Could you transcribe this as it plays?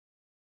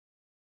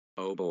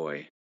Oh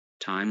boy.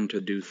 Time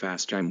to do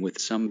fast time with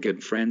some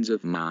good friends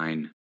of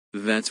mine.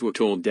 That's what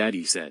old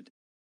Daddy said.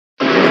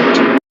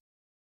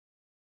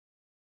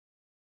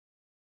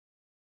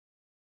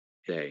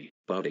 Hey,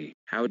 buddy,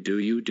 how do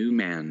you do,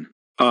 man?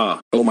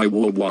 Oh my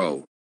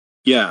whoa.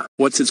 Yeah,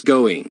 what's it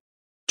going?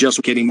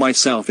 Just getting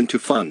myself into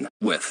fun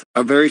with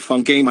a very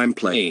fun game I'm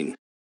playing.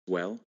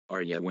 Well,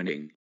 are ya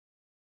winning?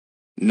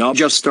 Now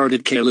just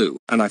started Kalu,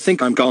 and I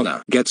think I'm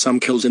gonna get some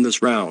kills in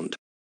this round.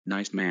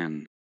 Nice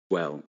man.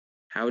 Well,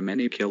 how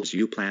many kills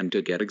you plan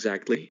to get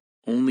exactly?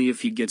 Only if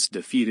he gets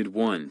defeated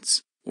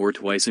once, or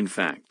twice in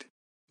fact.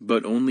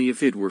 But only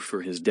if it were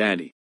for his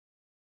daddy.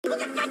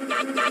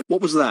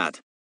 What was that?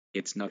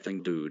 It's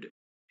nothing, dude.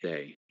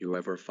 Hey, you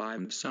ever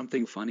find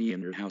something funny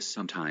in your house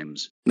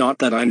sometimes? Not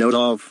that I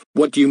know of.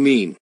 What do you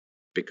mean?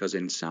 Because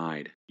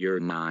inside your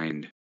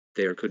mind,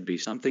 there could be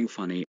something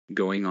funny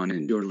going on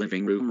in your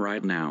living room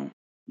right now.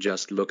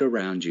 Just look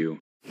around you.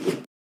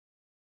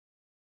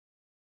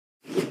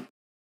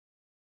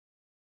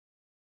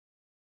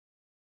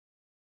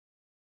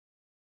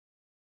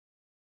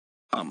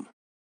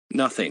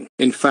 Nothing,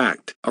 in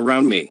fact,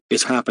 around me,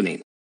 is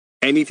happening.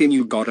 Anything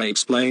you gotta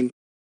explain?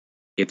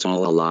 It's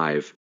all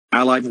alive.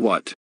 Alive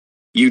what?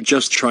 You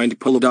just trying to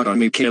pull it out on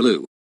me,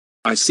 Kalu.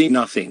 I see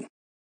nothing.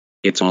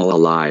 It's all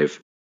alive.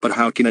 But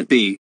how can it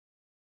be?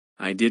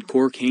 I did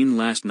cocaine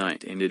last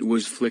night and it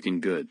was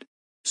flicking good.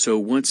 So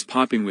what's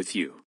popping with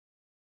you?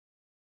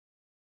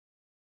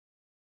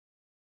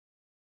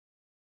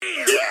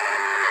 Yeah!